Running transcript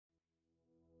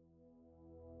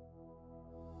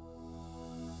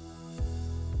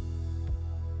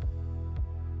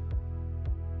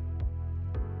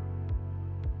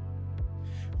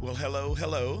Well,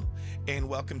 hello, and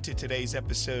welcome to today's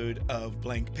episode of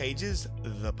Blank Pages,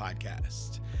 the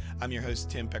podcast. I'm your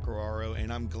host, Tim Pecoraro,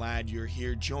 and I'm glad you're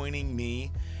here joining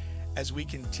me as we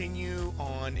continue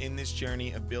on in this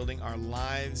journey of building our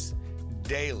lives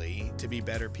daily to be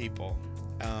better people.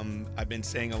 I've been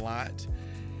saying a lot.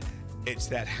 It's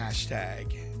that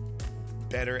hashtag,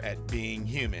 better at being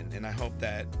human, and I hope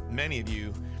that many of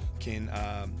you can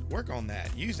work on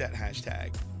that. Use that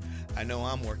hashtag. I know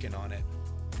I'm working on it.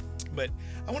 But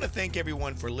I want to thank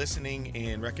everyone for listening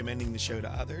and recommending the show to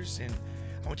others. And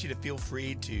I want you to feel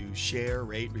free to share,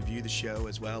 rate, review the show,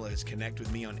 as well as connect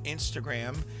with me on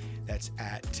Instagram. That's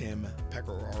at Tim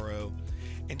Pecoraro.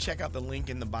 And check out the link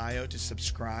in the bio to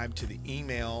subscribe to the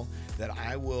email that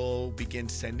I will begin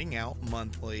sending out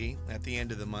monthly at the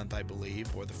end of the month, I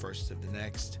believe, or the first of the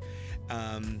next,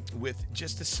 with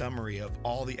just a summary of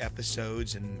all the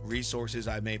episodes and resources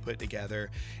I may put together,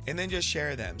 and then just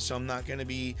share them. So I'm not going to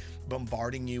be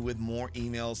bombarding you with more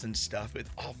emails and stuff with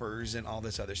offers and all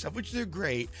this other stuff, which they're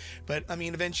great. But I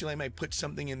mean, eventually I might put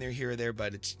something in there here or there,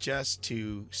 but it's just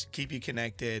to keep you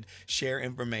connected, share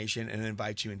information, and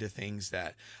invite you into things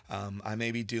that I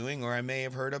may be doing or I may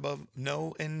have heard about,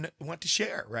 know, and want to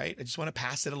share, right? I just want to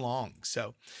pass it along.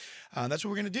 So that's what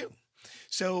we're going to do.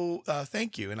 So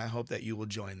thank you, and I hope that you will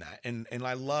join that. And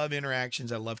I love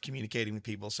interactions. I love communicating with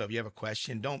people. So if you have a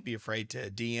question, don't be afraid to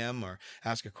DM or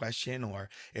ask a question, or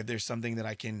if there's something that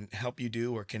I can help you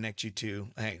do or connect you to,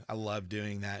 hey, I love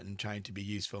doing that and trying to be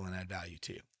useful and add value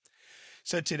to you.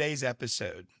 So today's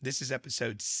episode, this is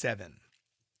episode 7.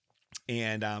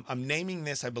 And I'm naming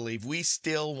this, I believe, we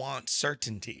still want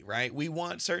certainty, right? We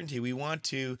want certainty. We want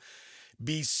to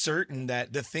be certain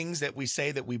that the things that we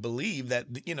say that we believe that,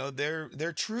 you know,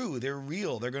 they're true, they're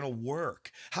real, they're going to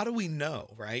work. How do we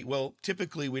know, right? Well,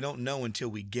 typically we don't know until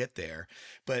we get there.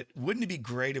 But wouldn't it be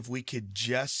great if we could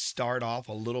just start off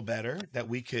a little better, that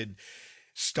we could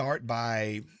start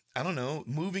by, I don't know,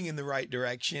 moving in the right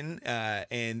direction,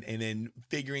 and then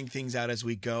figuring things out as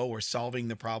we go, or solving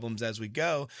the problems as we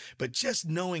go, but just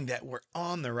knowing that we're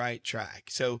on the right track.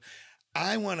 So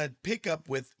I want to pick up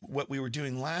with what we were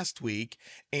doing last week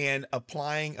and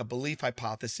applying a belief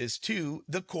hypothesis to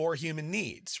the core human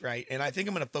needs, right? And I think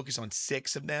I'm going to focus on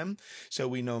 6 of them. So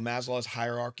we know Maslow's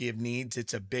hierarchy of needs.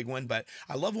 It's a big one, but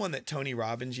I love one that Tony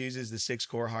Robbins uses, the 6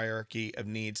 core hierarchy of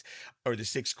needs, or the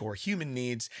 6 core human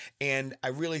needs. And I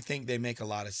really think they make a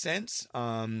lot of sense.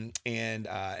 And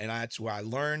that's where I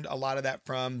learned a lot of that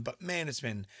from, but man, it's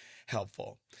been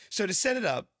helpful. So to set it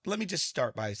up, let me just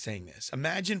start by saying this.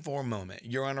 Imagine for a moment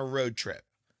you're on a road trip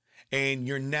and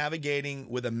you're navigating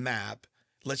with a map,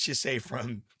 let's just say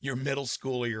from your middle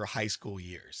school or your high school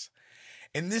years.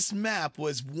 And this map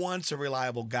was once a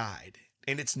reliable guide,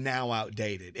 and it's now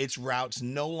outdated. Its routes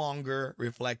no longer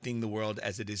reflecting the world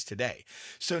as it is today.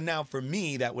 So now for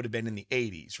me, that would have been in the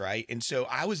 80s, right? And so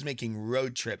I was making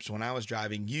road trips when I was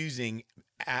driving using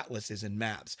atlases and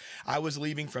maps. I was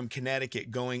leaving from Connecticut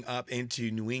going up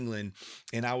into New England,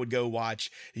 and I would go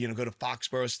watch, go to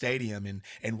Foxborough Stadium,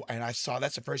 and I saw,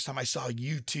 that's the first time I saw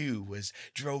U2,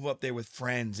 drove up there with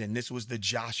friends, and this was the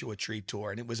Joshua Tree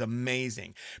tour, and it was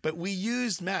amazing. But we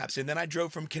used maps, and then I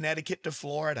drove from Connecticut to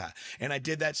Florida, and I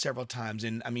did that several times.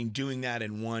 And I mean, doing that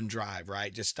in one drive,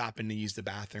 right? Just stopping to use the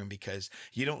bathroom because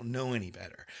you don't know any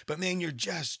better. But man, you're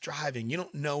just driving. You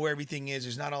don't know where everything is.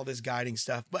 There's not all this guiding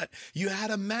stuff, but you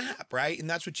had a map, right? And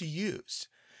that's what you used.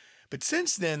 But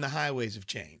since then, the highways have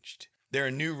changed. There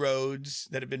are new roads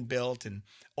that have been built, and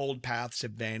old paths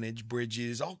have vanished,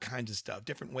 bridges, all kinds of stuff,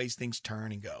 different ways things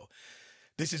turn and go.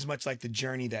 This is much like the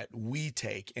journey that we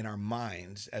take in our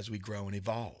minds as we grow and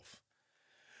evolve.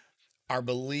 Our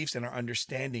beliefs and our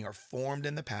understanding are formed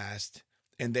in the past,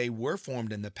 and they were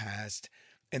formed in the past,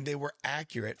 and they were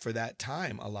accurate for that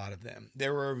time, a lot of them.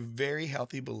 There were very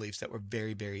healthy beliefs that were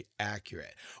very, very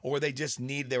accurate, or they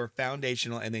were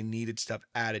foundational and they needed stuff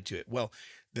added to it. Well,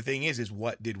 the thing is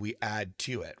what did we add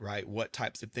to it, right? What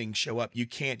types of things show up? You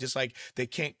can't, just like they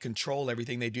can't control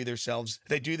everything. They do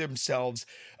themselves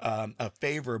a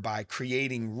favor by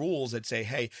creating rules that say,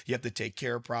 hey, you have to take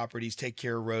care of properties, take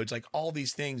care of roads, like all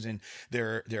these things. And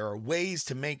there are ways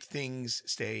to make things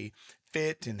stay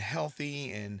fit and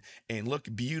healthy and look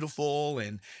beautiful,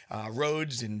 and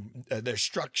roads and their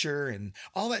structure and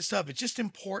all that stuff. It's just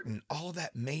important, all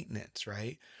that maintenance,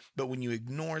 right? But when you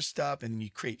ignore stuff and you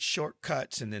create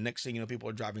shortcuts, and the next thing you know, people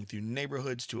are driving through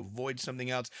neighborhoods to avoid something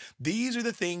else. These are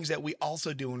the things that we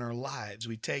also do in our lives.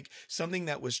 We take something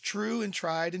that was true and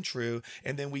tried and true,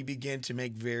 and then we begin to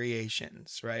make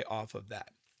variations, right, off of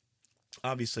that.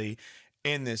 Obviously,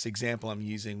 in this example I'm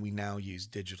using, we now use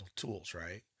digital tools,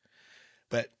 right?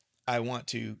 But I want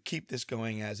to keep this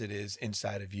going as it is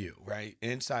inside of you, right?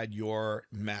 Inside your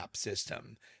map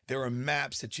system. There are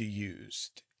maps that you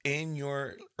used in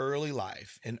your early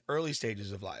life, in early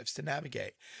stages of lives to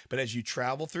navigate. But as you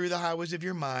travel through the highways of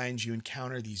your mind, you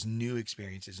encounter these new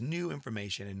experiences, new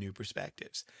information, and new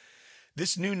perspectives.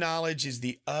 This new knowledge is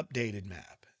the updated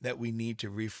map that we need to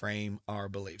reframe our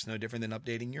beliefs. No different than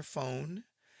updating your phone.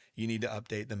 You need to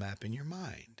update the map in your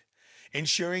mind,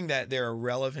 ensuring that they're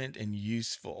relevant and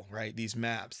useful, right? These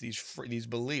maps, these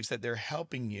beliefs, that they're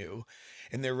helping you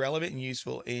and they're relevant and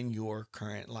useful in your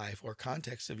current life or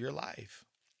context of your life.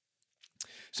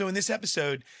 So in this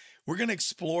episode, we're going to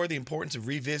explore the importance of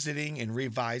revisiting and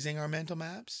revising our mental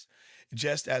maps.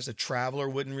 Just as a traveler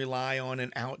wouldn't rely on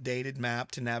an outdated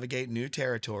map to navigate new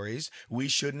territories, we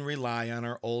shouldn't rely on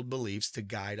our old beliefs to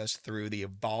guide us through the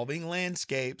evolving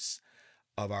landscapes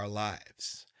of our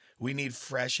lives. We need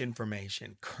fresh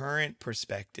information, current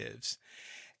perspectives,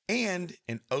 and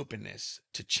an openness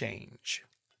to change.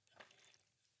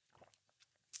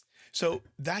 So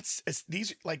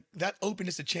that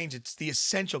openness to change. It's the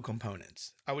essential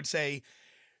components. I would say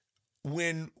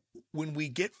when we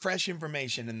get fresh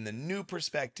information and the new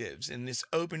perspectives and this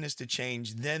openness to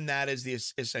change, then that is the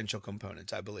essential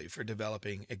components, I believe, for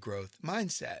developing a growth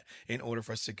mindset in order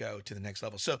for us to go to the next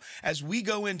level. So as we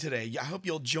go in today, I hope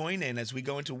you'll join in as we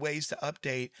go into ways to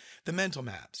update the mental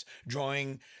maps,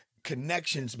 drawing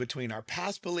connections between our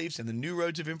past beliefs and the new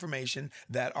roads of information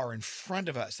that are in front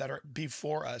of us, that are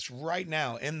before us right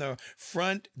now, in the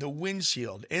front, the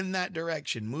windshield, in that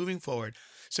direction, moving forward.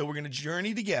 So we're going to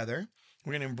journey together.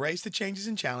 We're going to embrace the changes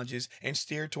and challenges and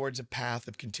steer towards a path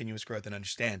of continuous growth and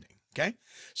understanding. Okay?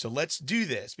 So let's do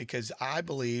this, because I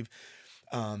believe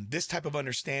this type of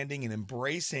understanding and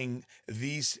embracing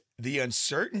the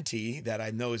uncertainty that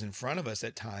I know is in front of us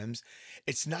at times,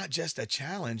 it's not just a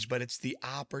challenge, but it's the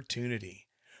opportunity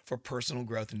for personal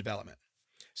growth and development.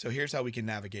 So here's how we can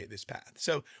navigate this path.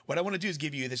 So what I want to do is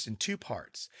give you this in two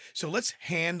parts. So this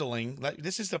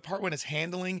is the part when it's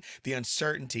handling the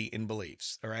uncertainty in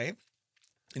beliefs. All right.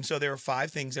 And so there are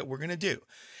 5 things that we're going to do,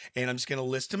 and I'm just going to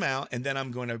list them out, and then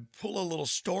I'm going to pull a little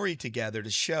story together to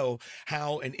show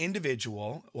how an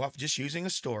individual, well, just using a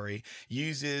story,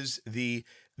 uses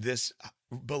this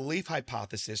belief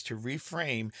hypothesis to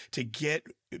reframe, to get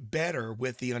better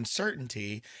with the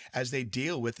uncertainty as they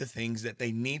deal with the things that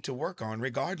they need to work on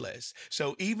regardless.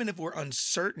 So even if we're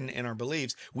uncertain in our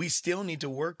beliefs, we still need to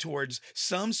work towards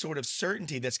some sort of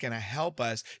certainty that's going to help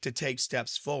us to take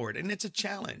steps forward. And it's a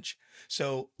challenge.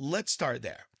 So let's start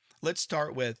there. Let's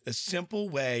start with a simple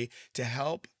way to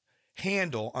help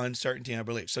handle uncertainty in our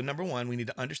beliefs. So number 1, we need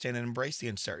to understand and embrace the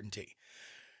uncertainty.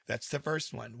 That's the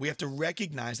first one. We have to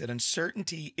recognize that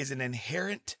uncertainty is an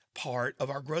inherent part of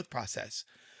our growth process.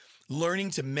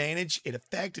 Learning to manage it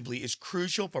effectively is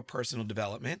crucial for personal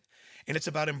development, and it's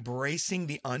about embracing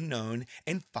the unknown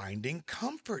and finding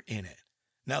comfort in it.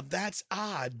 Now that's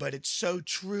odd, but it's so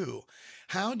true.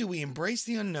 How do we embrace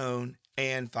the unknown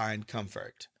and find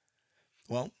comfort?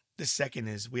 Well, the second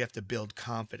is we have to build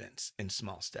confidence in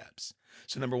small steps.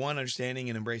 So number 1, understanding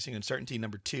and embracing uncertainty.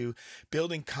 Number 2,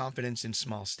 building confidence in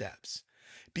small steps.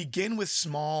 Begin with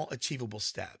small achievable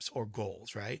steps or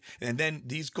goals, right? And then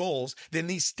these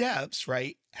steps,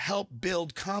 right, help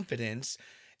build confidence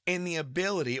in the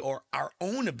ability or our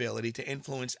own ability to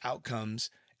influence outcomes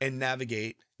and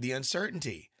navigate the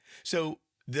uncertainty. So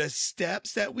the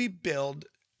steps that we build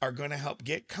are going to help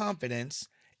get confidence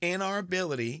in our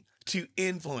ability to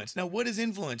influence. Now, what is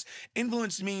influence?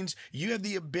 Influence means you have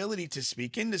the ability to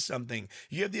speak into something.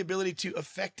 You have the ability to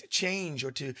affect change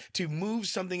or to move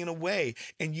something in a way.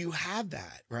 And you have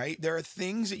that, right? There are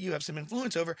things that you have some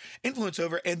influence over,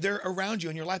 and they're around you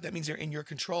in your life. That means they're in your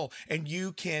control, and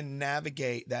you can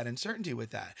navigate that uncertainty with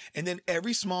that. And then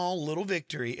every small little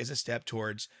victory is a step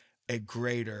towards a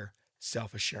greater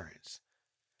self-assurance.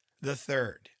 The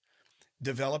third,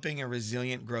 developing a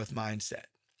resilient growth mindset.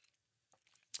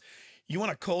 You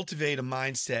want to cultivate a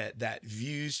mindset that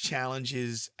views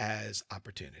challenges as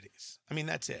opportunities. I mean,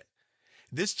 that's it.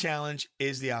 This challenge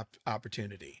is the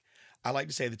opportunity. I like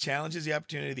to say the challenge is the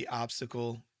opportunity, the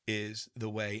obstacle is the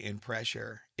way, and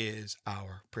pressure is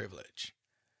our privilege.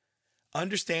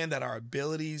 Understand that our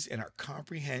abilities and our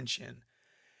comprehension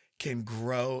can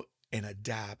grow and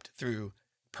adapt through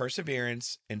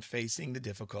perseverance and facing the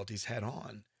difficulties head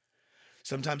on.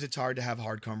 Sometimes it's hard to have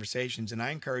hard conversations. And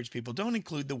I encourage people, don't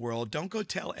include the world. Don't go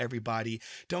tell everybody.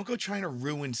 Don't go trying to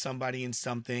ruin somebody in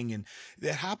something. And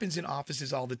that happens in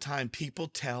offices all the time. People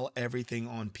tell everything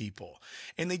on people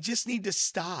and they just need to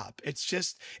stop.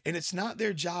 And it's not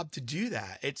their job to do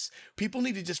that. People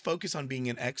need to just focus on being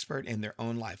an expert in their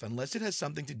own life. Unless it has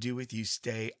something to do with you,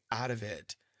 stay out of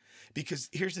it. Because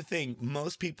here's the thing,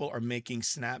 most people are making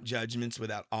snap judgments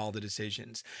without all the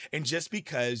decisions. And just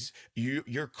because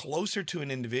you're closer to an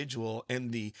individual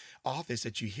in the office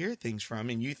that you hear things from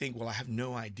and you think, well, I have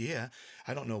no idea.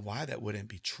 I don't know why that wouldn't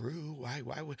be true.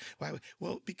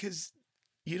 Well, because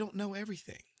you don't know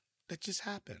everything. That just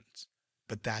happens.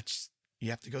 But you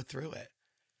have to go through it.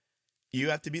 You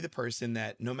have to be the person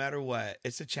that no matter what,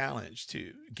 it's a challenge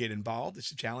to get involved.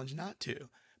 It's a challenge not to,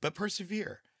 but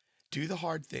persevere. Do the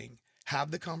hard thing.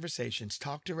 Have the conversations.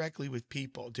 Talk directly with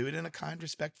people. Do it in a kind,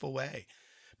 respectful way.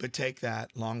 But take that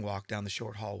long walk down the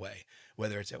short hallway,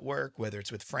 whether it's at work, whether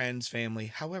it's with friends, family,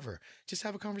 however, just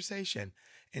have a conversation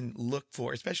and look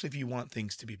for, especially if you want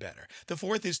things to be better. The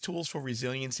fourth is tools for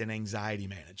resilience and anxiety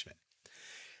management.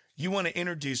 You want to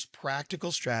introduce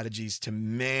practical strategies to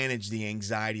manage the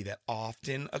anxiety that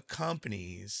often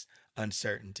accompanies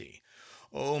uncertainty.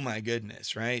 Oh my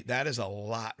goodness, right? That is a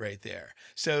lot right there.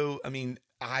 So,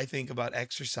 I think about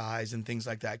exercise and things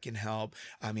like that can help.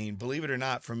 Believe it or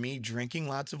not, for me, drinking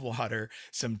lots of water,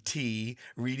 some tea,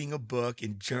 reading a book,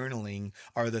 and journaling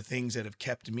are the things that have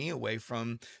kept me away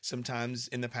from sometimes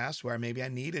in the past where maybe I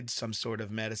needed some sort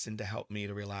of medicine to help me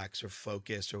to relax or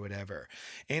focus or whatever.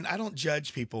 And I don't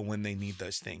judge people when they need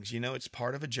those things. It's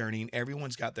part of a journey and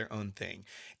everyone's got their own thing.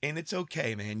 And it's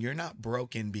okay, man. You're not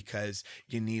broken because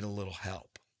you need a little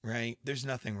help, right? There's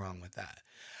nothing wrong with that.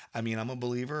 I'm a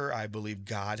believer. I believe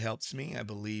God helps me. I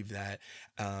believe that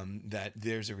that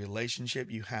there's a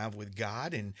relationship you have with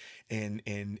God, and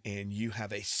you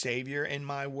have a Savior in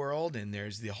my world, and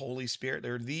there's the Holy Spirit.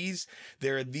 There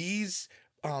are these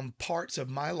parts of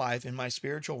my life in my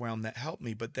spiritual realm that help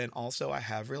me, but then also I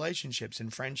have relationships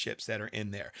and friendships that are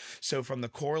in there. So from the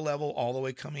core level all the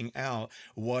way coming out,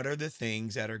 what are the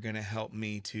things that are going to help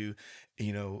me to,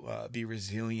 be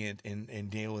resilient and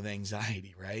deal with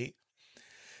anxiety, right?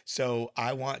 So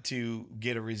I want to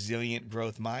get a resilient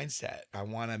growth mindset. I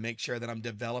want to make sure that I'm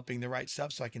developing the right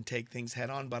stuff so I can take things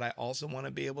head on, but I also want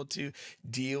to be able to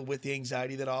deal with the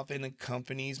anxiety that often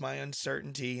accompanies my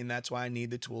uncertainty. And that's why I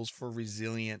need the tools for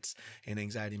resilience and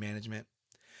anxiety management.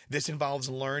 This involves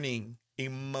learning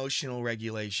emotional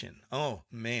regulation. Oh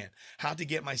man, how to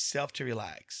get myself to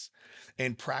relax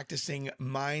and practicing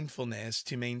mindfulness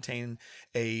to maintain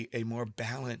a more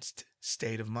balanced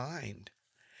state of mind.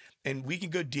 And we can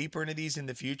go deeper into these in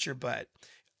the future, but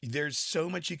there's so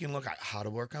much you can look at: how to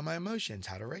work on my emotions,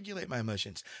 how to regulate my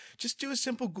emotions. Just do a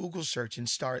simple Google search and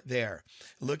start there.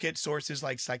 Look at sources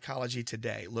like Psychology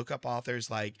Today. Look up authors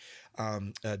like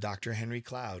Dr. Henry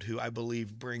Cloud, who I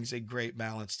believe brings a great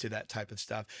balance to that type of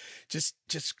stuff.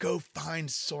 Just go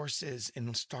find sources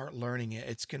and start learning it.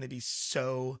 It's going to be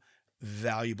so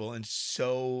valuable and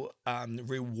so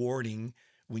rewarding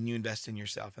when you invest in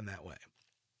yourself in that way.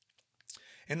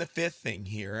 And the fifth thing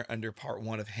here under part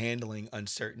one of handling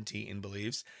uncertainty in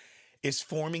beliefs is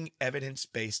forming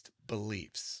evidence-based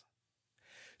beliefs.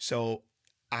 So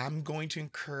I'm going to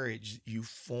encourage you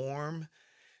form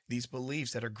these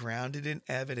beliefs that are grounded in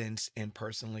evidence and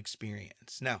personal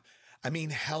experience. Now,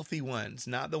 healthy ones,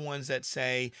 not the ones that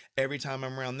say every time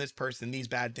I'm around this person, these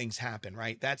bad things happen,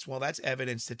 right? That's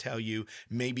evidence to tell you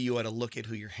maybe you ought to look at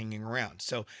who you're hanging around.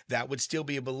 So that would still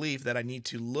be a belief that I need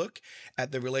to look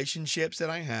at the relationships that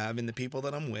I have and the people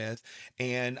that I'm with,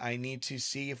 and I need to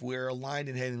see if we're aligned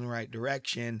and heading in the right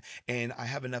direction. And I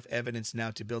have enough evidence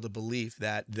now to build a belief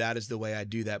that that is the way I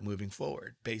do that moving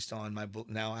forward based on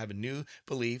now I have a new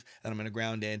belief that I'm going to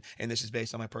ground in, and this is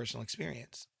based on my personal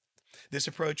experience. This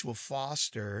approach will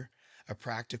foster a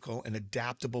practical and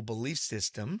adaptable belief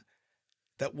system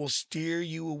that will steer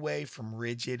you away from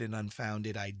rigid and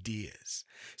unfounded ideas.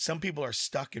 Some people are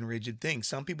stuck in rigid things.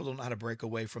 Some people don't know how to break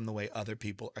away from the way other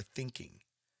people are thinking.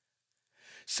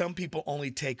 Some people only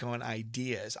take on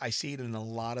ideas. I see it in a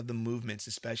lot of the movements,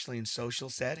 especially in social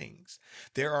settings.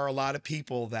 There are a lot of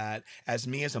people that, as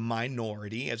me as a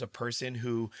minority, as a person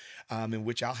who, in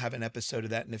which I'll have an episode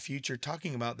of that in the future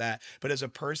talking about that, but as a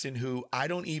person who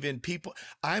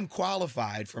I'm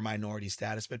qualified for minority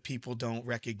status, but people don't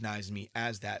recognize me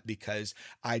as that because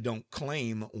I don't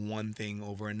claim one thing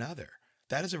over another.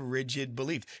 That is a rigid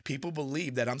belief. People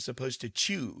believe that I'm supposed to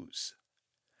choose.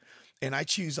 And I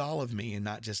choose all of me and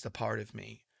not just a part of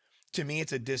me. To me,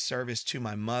 it's a disservice to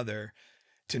my mother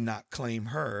to not claim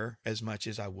her as much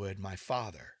as I would my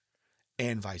father,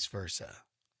 and vice versa.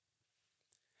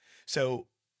 So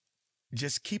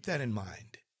just keep that in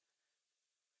mind.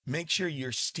 Make sure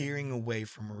you're steering away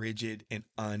from rigid and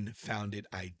unfounded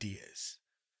ideas.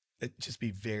 Just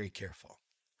be very careful.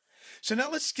 So now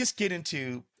let's just get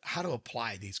into how to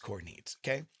apply these core needs.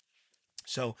 Okay.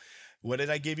 So, what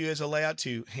did I give you as a layout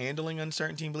to handling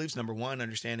uncertainty and beliefs? Number one,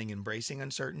 understanding, embracing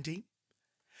uncertainty.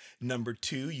 Number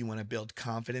two, you want to build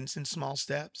confidence in small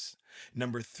steps.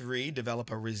 Number three,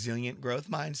 develop a resilient growth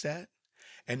mindset.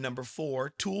 And number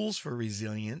four, tools for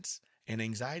resilience and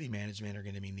anxiety management are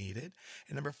going to be needed.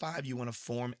 And number five, you want to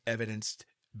form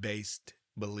evidence-based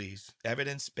beliefs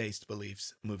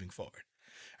moving forward.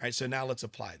 All right, so now let's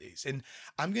apply these. And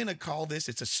I'm going to call this,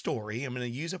 it's a story. I'm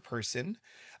going to use a person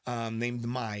named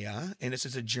Maya, and this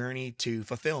is a journey to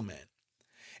fulfillment.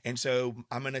 And so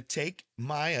I'm going to take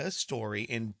Maya's story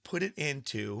and put it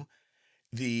into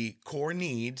the core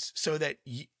needs so that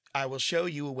I will show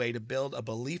you a way to build a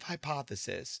belief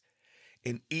hypothesis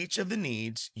in each of the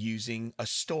needs using a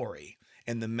story.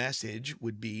 And the message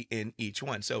would be in each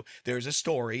one. So there's a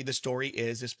story. The story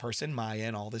is this person, Maya,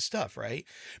 and all this stuff, right?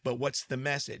 But what's the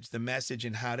message? The message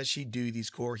and how does she do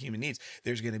these core human needs?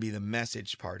 There's going to be the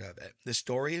message part of it. The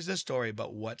story is the story,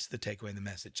 but what's the takeaway in the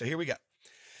message? So here we go.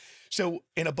 So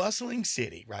in a bustling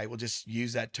city, right, we'll just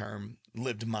use that term,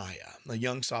 lived Maya, a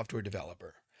young software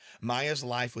developer. Maya's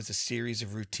life was a series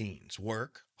of routines,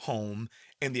 work, home,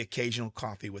 and the occasional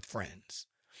coffee with friends.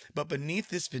 But beneath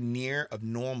this veneer of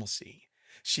normalcy,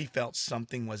 she felt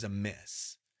something was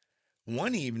amiss.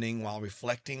 One evening, while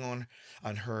reflecting on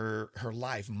her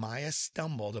life, Maya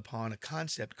stumbled upon a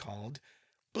concept called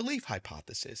belief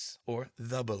hypothesis, or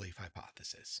the belief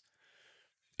hypothesis.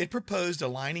 It proposed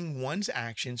aligning one's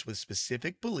actions with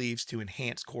specific beliefs to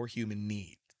enhance core human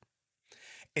needs.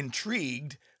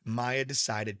 Intrigued, Maya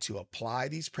decided to apply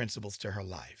these principles to her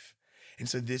life. And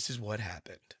so this is what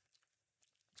happened.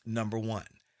 Number one,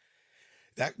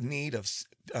 that need of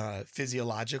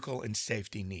physiological and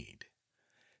safety need.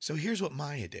 So here's what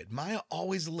Maya did. Maya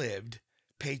always lived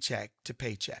paycheck to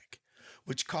paycheck,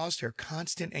 which caused her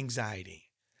constant anxiety.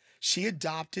 She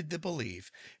adopted the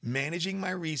belief, managing my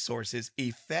resources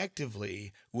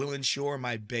effectively will ensure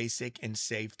my basic and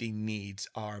safety needs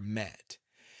are met.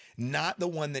 Not the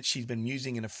one that she's been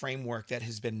using in a framework that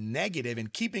has been negative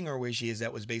and keeping her where she is.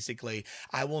 That was basically,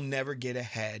 I will never get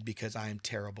ahead because I am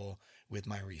terrible with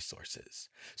my resources.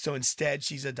 So instead,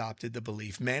 she's adopted the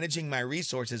belief, managing my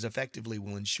resources effectively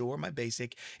will ensure my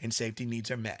basic and safety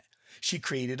needs are met. She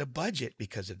created a budget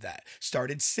because of that,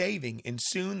 started saving, and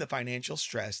soon the financial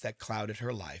stress that clouded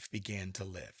her life began to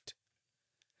lift.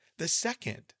 The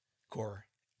second core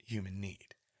human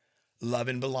need, love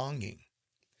and belonging.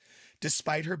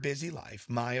 Despite her busy life,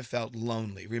 Maya felt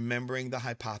lonely, remembering the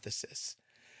hypothesis.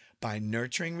 By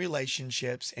nurturing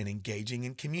relationships and engaging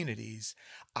in communities,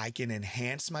 I can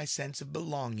enhance my sense of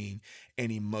belonging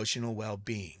and emotional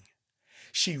well-being.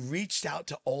 She reached out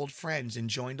to old friends and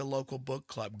joined a local book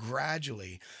club.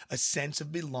 Gradually, a sense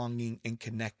of belonging and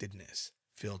connectedness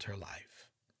filled her life.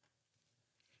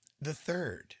 The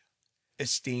third,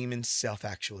 esteem and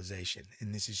self-actualization.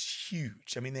 And this is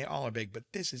huge. I mean, they all are big, but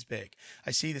this is big.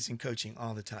 I see this in coaching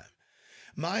all the time.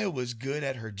 Maya was good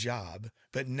at her job,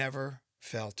 but never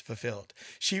felt fulfilled.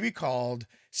 She recalled,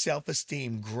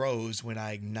 self-esteem grows when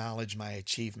I acknowledge my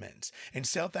achievements, and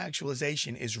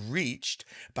self-actualization is reached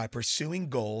by pursuing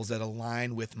goals that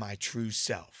align with my true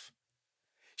self.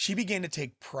 She began to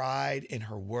take pride in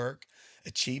her work,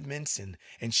 achievements,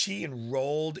 and she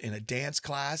enrolled in a dance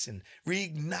class and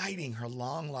reigniting her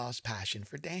long-lost passion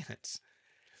for dance.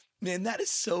 Man, that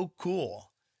is so cool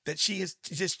that she is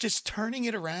just turning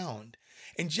it around.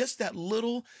 And just that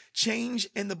little change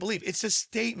in the belief. It's a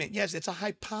statement. Yes, it's a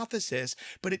hypothesis,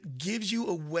 but it gives you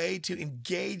a way to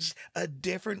engage a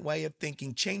different way of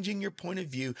thinking, changing your point of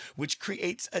view, which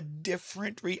creates a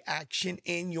different reaction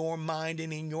in your mind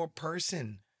and in your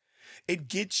person. It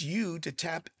gets you to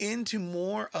tap into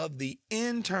more of the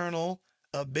internal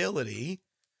ability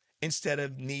instead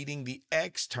of needing the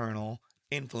external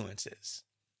influences.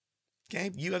 Okay,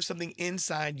 you have something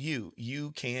inside you.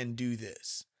 You can do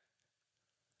this.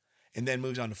 And then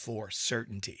moves on to 4,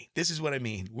 certainty. This is what I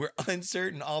mean. We're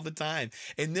uncertain all the time.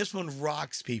 And this one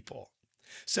rocks people.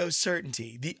 So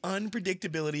certainty, the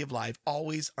unpredictability of life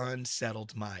always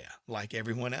unsettled Maya, like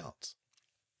everyone else.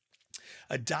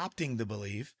 Adopting the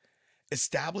belief,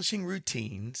 establishing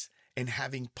routines, and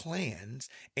having plans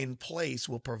in place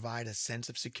will provide a sense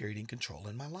of security and control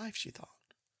in my life, she thought.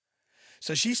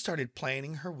 So she started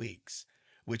planning her weeks,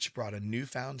 which brought a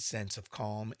newfound sense of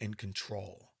calm and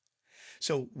control.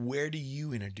 So where do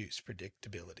you introduce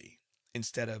predictability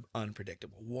instead of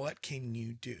unpredictable? What can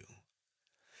you do?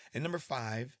 And number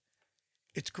 5,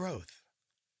 It's growth.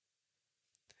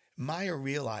 Maya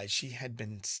realized she had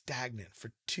been stagnant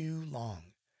for too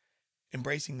long,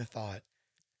 embracing the thought,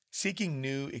 seeking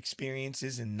new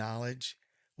experiences and knowledge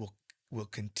will, will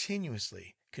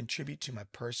continuously contribute to my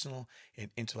personal and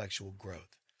intellectual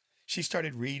growth. She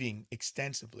started reading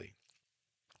extensively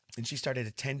and she started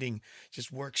attending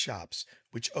just workshops,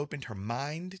 which opened her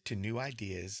mind to new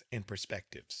ideas and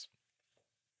perspectives.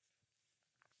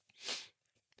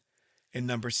 And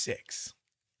number 6,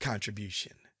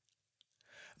 contribution.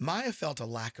 Maya felt a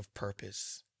lack of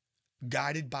purpose,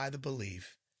 guided by the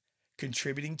belief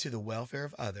contributing to the welfare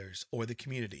of others or the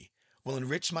community will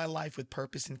enrich my life with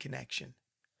purpose and connection.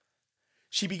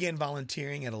 She began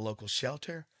volunteering at a local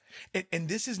shelter. And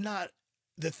this is not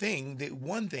the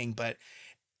one thing, but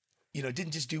it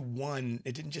didn't just do one,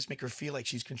 it didn't just make her feel like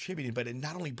she's contributing, but it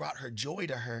not only brought her joy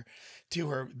to her,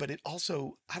 but it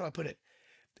also, how do I put it?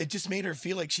 It just made her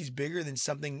feel like she's bigger than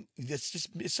something it's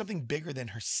something bigger than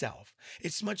herself.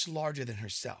 It's much larger than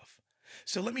herself.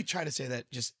 So let me try to say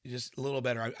that just a little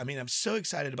better. I mean, I'm so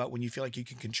excited about when you feel like you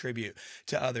can contribute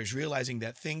to others, realizing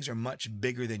that things are much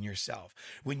bigger than yourself.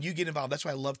 When you get involved, that's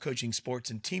why I love coaching sports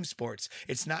and team sports.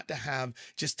 It's not to have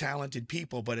just talented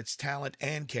people, but it's talent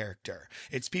and character.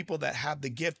 It's people that have the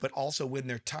gift, but also when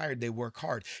they're tired, they work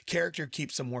hard. Character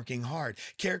keeps them working hard.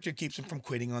 Character keeps them from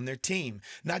quitting on their team.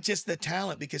 Not just the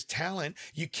talent, because talent,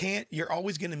 you're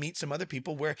always going to meet some other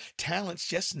people where talent's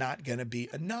just not going to be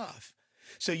enough.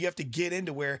 So you have to get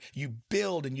into where you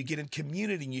build and you get in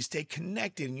community and you stay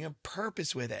connected and you have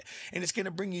purpose with it. And it's going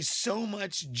to bring you so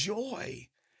much joy,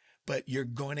 but you're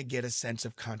going to get a sense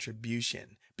of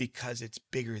contribution because it's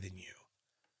bigger than you.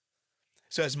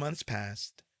 So as months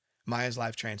passed, Maya's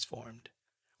life transformed.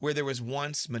 Where there was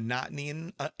once monotony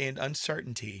and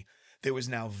uncertainty, there was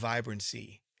now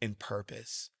vibrancy and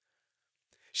purpose.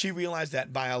 She realized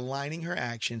that by aligning her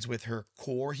actions with her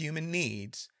core human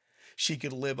needs, she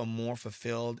could live a more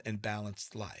fulfilled and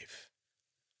balanced life.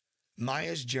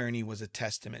 Maya's journey was a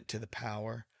testament to the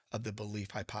power of the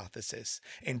belief hypothesis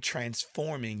in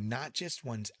transforming not just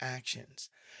one's actions,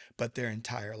 but their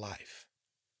entire life.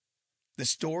 The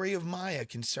story of Maya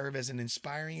can serve as an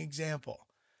inspiring example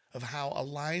of how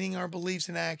aligning our beliefs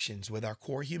and actions with our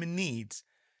core human needs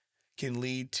can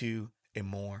lead to a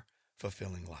more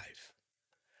fulfilling life.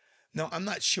 Now, I'm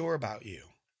not sure about you,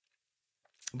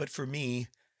 but for me,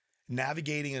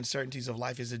 navigating uncertainties of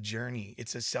life is a journey.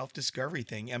 It's a self-discovery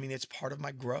thing. I mean, it's part of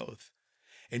my growth.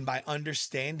 And by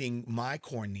understanding my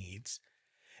core needs,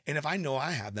 and if I know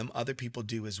I have them, other people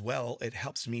do as well, it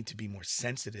helps me to be more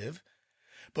sensitive.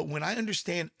 But when I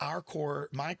understand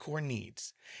my core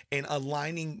needs and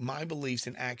aligning my beliefs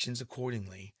and actions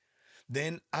accordingly,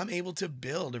 then I'm able to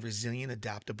build a resilient,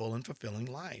 adaptable, and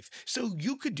fulfilling life. So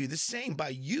you could do the same by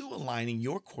you aligning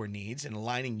your core needs and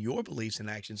aligning your beliefs and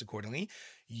actions accordingly.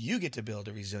 You get to build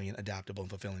a resilient, adaptable, and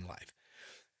fulfilling life.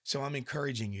 So I'm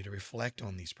encouraging you to reflect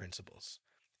on these principles,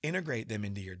 integrate them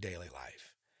into your daily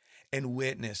life, and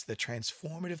witness the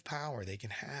transformative power they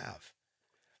can have.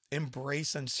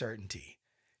 Embrace uncertainty,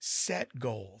 set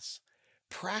goals,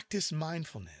 practice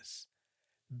mindfulness,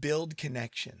 build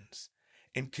connections,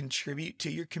 and contribute to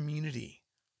your community.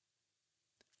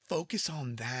 Focus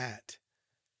on that.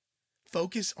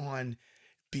 Focus on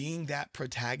being that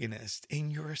protagonist in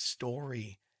your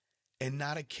story and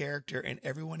not a character and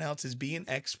everyone else is. Be an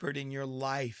expert in your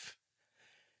life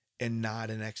and not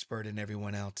an expert in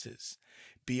everyone else's.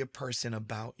 Be a person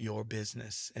about your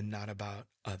business and not about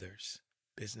others'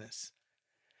 business.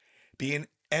 Be an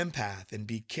empath and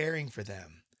be caring for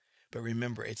them. But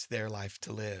remember, it's their life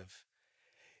to live.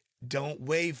 Don't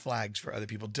wave flags for other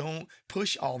people. Don't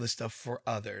push all this stuff for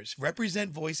others. Represent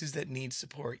voices that need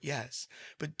support, yes.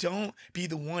 But don't be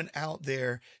the one out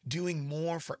there doing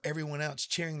more for everyone else,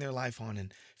 cheering their life on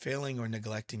and failing or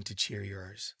neglecting to cheer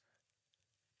yours.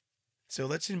 So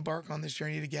let's embark on this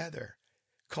journey together.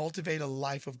 Cultivate a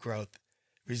life of growth,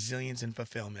 resilience, and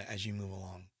fulfillment as you move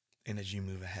along and as you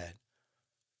move ahead.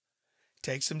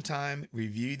 Take some time,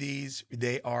 review these.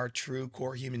 They are true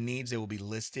core human needs. They will be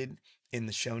listed in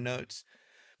the show notes.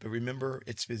 But remember,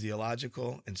 it's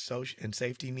physiological and social and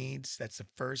safety needs. That's the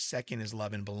first. Second is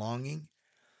love and belonging.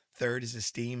 Third is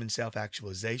esteem and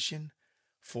self-actualization.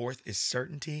 Fourth is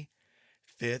certainty.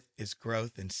 Fifth is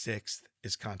growth. And sixth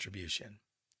is contribution.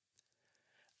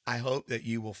 I hope that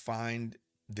you will find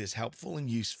this helpful and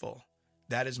useful.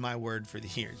 That is my word for the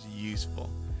year, is useful.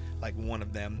 Like one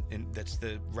of them, and that's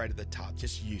the right at the top,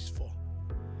 just useful.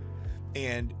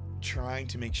 And trying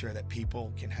to make sure that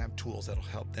people can have tools that'll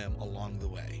help them along the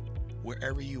way,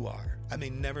 wherever you are. I may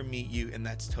never meet you, and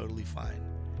that's totally fine.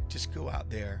 Just go out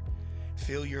there,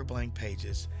 Fill your blank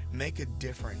pages. Make a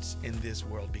difference in this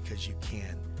world because you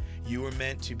can. You were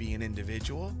meant to be an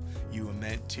individual. You were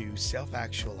meant to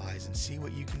self-actualize and see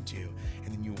what you can do.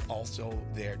 And then you also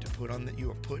there to you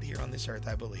were put here on this earth,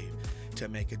 I believe, to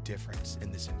make a difference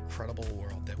in this incredible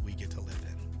world that we get to live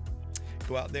in.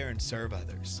 Go out there and serve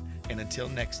others. And until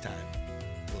next time,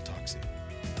 we'll talk soon.